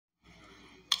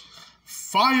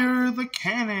Fire the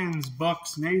cannons,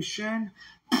 BUCS Nation.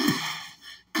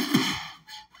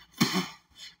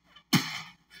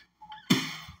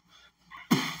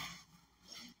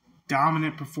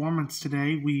 Dominant performance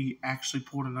today. We actually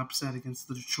pulled an upset against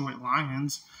the Detroit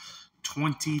Lions,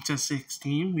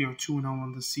 20-16. We are 2-0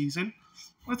 on the season.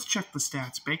 Let's check the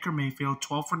stats. Baker Mayfield,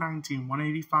 12 for 19,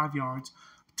 185 yards,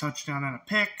 a touchdown and a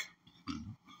pick.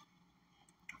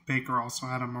 Baker also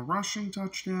had him a rushing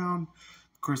touchdown.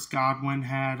 Chris Godwin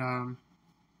had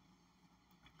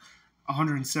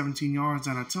 117 yards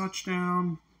and a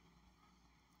touchdown.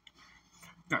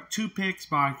 Got 2 picks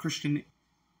by Christian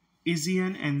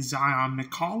Izzian and Zion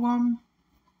McCollum.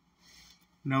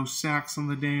 No sacks on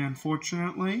the day,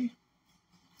 unfortunately.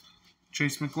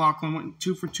 Chase McLaughlin went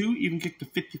 2 for 2, even kicked to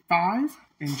 55.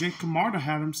 And Jake Camarda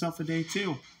had himself a day,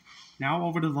 too. Now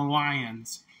over to the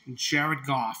Lions. And Jared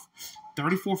Goff,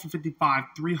 34 for 55,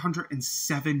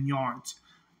 307 yards.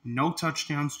 No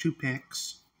touchdowns, 2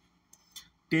 picks.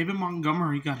 David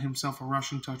Montgomery got himself a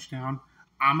rushing touchdown.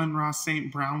 Amon-Ra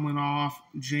St. Brown went off.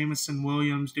 Jamison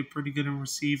Williams did pretty good in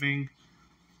receiving.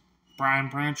 Brian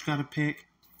Branch got a pick.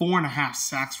 4.5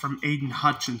 sacks from Aiden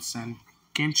Hutchinson.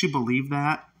 Can't you believe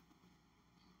that?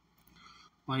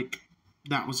 Like,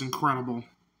 that was incredible.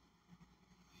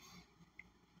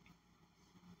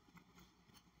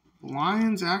 The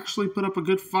Lions actually put up a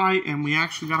good fight, and we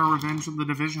actually got our revenge in the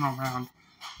divisional round.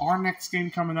 Our next game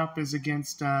coming up is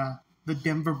against the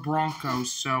Denver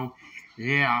Broncos, so,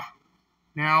 yeah.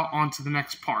 Now, on to the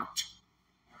next part.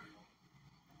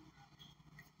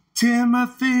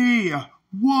 Timothy,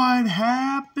 what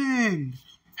happened?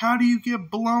 How do you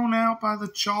get blown out by the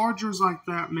Chargers like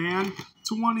that, man?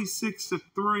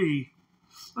 26-3.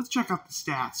 Let's check out the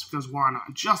stats, because why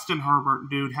not? Justin Herbert,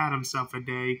 dude, had himself a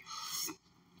day.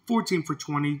 14 for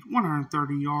 20,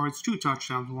 130 yards, 2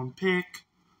 touchdowns, 1 pick.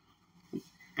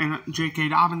 And J.K.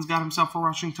 Dobbins got himself a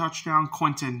rushing touchdown.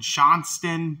 Quentin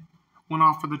Johnston went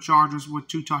off for the Chargers with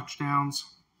 2 touchdowns.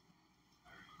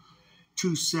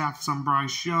 2 sacks on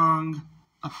Bryce Young.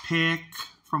 A pick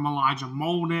from Elijah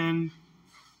Molden.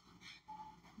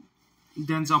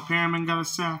 Denzel Perryman got a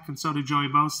sack, and so did Joey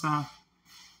Bosa.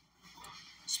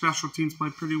 Special teams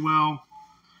played pretty well.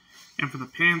 And for the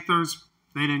Panthers,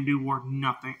 they didn't do worth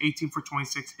nothing. 18 for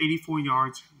 26, 84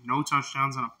 yards, no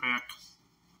touchdowns, and a pick.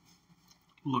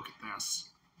 Look at this.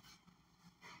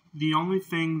 The only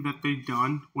thing that they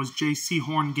done was J.C.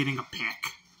 Horn getting a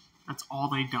pick. That's all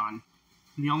they done.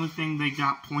 And the only thing they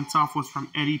got points off was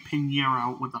from Eddie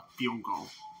Pinheiro with a field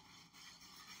goal.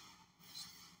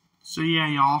 So yeah,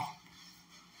 y'all.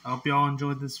 I hope y'all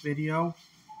enjoyed this video.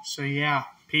 So yeah,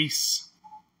 peace.